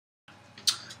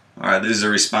Alright, this is a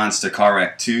response to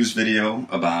CarWreck 2's video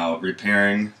about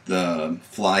repairing the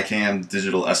Flycam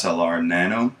digital SLR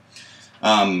Nano.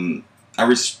 I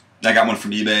got one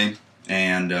from eBay,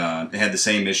 and it had the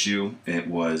same issue. It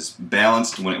was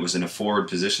balanced when it was in a forward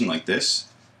position like this.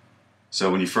 So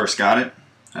when you first got it,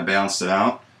 I balanced it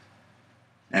out,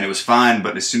 and it was fine,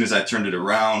 but as soon as I turned it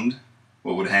around,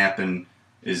 what would happen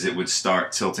is it would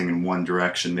start tilting in one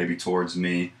direction, maybe towards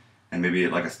me, and maybe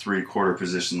at like a 3/4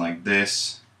 position like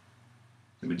this.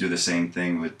 It would do the same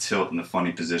thing. It would tilt in a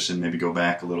funny position, maybe go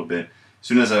back a little bit. As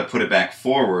soon as I put it back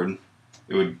forward,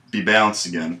 it would be balanced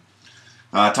again.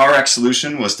 CarWreck's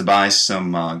solution was to buy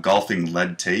some golfing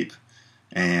lead tape,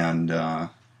 and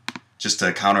just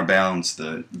to counterbalance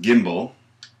the gimbal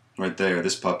right there,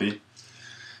 this puppy.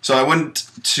 So I went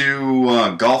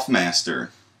to Golf Master,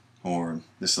 or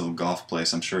this little golf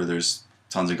place. I'm sure there's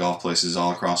tons of golf places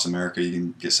all across America. You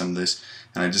can get some of this,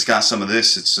 and I just got some of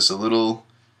this. It's just a little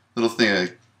thing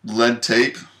of lead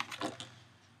tape.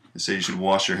 They say you should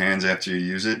wash your hands after you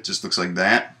use it. Just looks like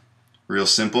that. Real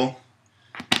simple.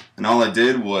 And all I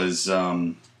did was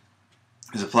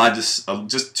applied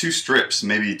just 2 strips,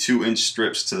 maybe 2-inch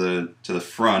strips to the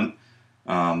front.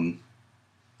 As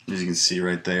you can see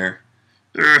right there.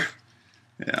 Yeah,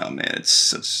 man,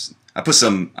 it's I put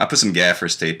some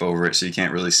gaffer's tape over it so you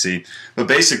can't really see. But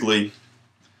basically,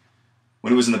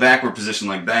 when it was in the backward position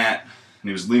like that, and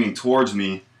he was leaning towards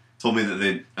me, told me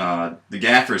that the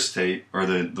gaffer's tape, or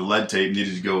the lead tape,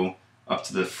 needed to go up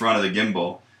to the front of the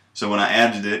gimbal. So when I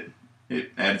added it,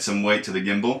 it added some weight to the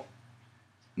gimbal,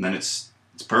 and then it's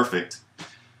perfect.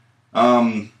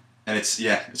 And it's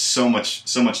so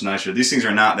much nicer. These things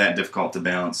are not that difficult to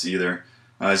balance either.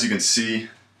 As you can see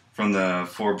from the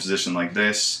forward position like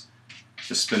this,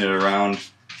 just spin it around.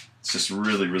 It's just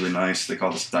really nice. They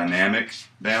call this dynamic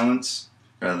balance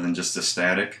rather than just a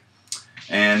static.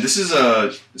 And this is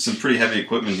some pretty heavy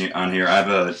equipment on here. I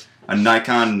have a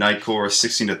Nikon Nikkor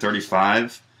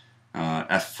 16-35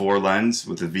 f4 lens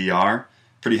with a VR,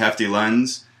 pretty hefty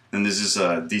lens. And this is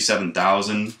a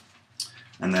D7000,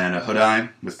 and then a hood eye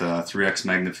with a 3x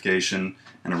magnification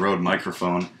and a Rode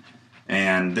microphone.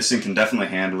 And this thing can definitely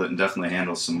handle it, and definitely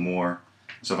handle some more.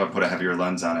 So if I put a heavier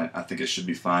lens on it, I think it should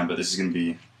be fine. But this is going to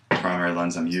be the primary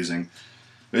lens I'm using.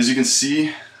 But as you can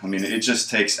see, I mean, it just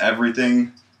takes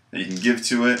everything that you can give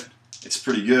to it. It's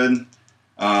pretty good.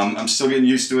 I'm still getting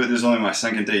used to it. This is only my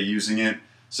 2nd day using it,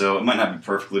 so it might not be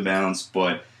perfectly balanced,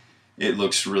 but it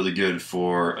looks really good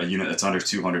for a unit that's under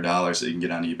 $200 that you can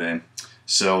get on eBay.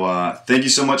 So thank you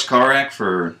so much, CarWreck,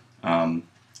 for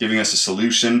giving us a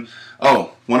solution.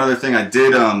 Oh, one other thing, I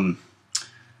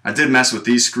did mess with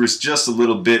these screws just a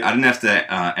little bit. I didn't have to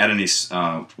add any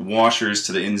washers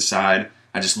to the inside.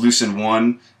 I just loosened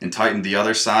one and tightened the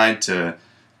other side to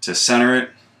center it,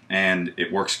 and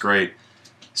it works great.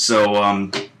 So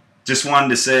just wanted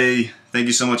to say thank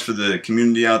you so much for the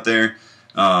community out there.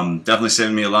 Definitely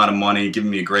saving me a lot of money, giving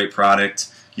me a great product.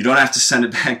 You don't have to send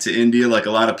it back to India like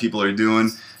a lot of people are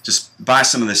doing. Just buy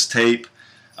some of this tape.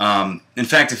 In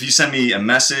fact, if you send me a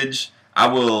message, I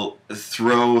will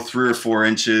throw 3 or 4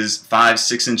 inches, 5,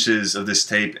 6 inches of this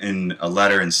tape in a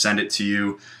letter and send it to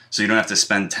you, so you don't have to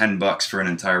spend $10 for an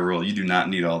entire roll. You do not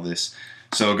need all this.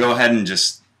 So go ahead and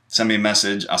just send me a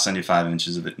message. I'll send you 5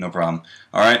 inches of it, no problem.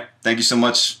 Alright, thank you so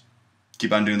much.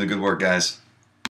 Keep on doing the good work, guys.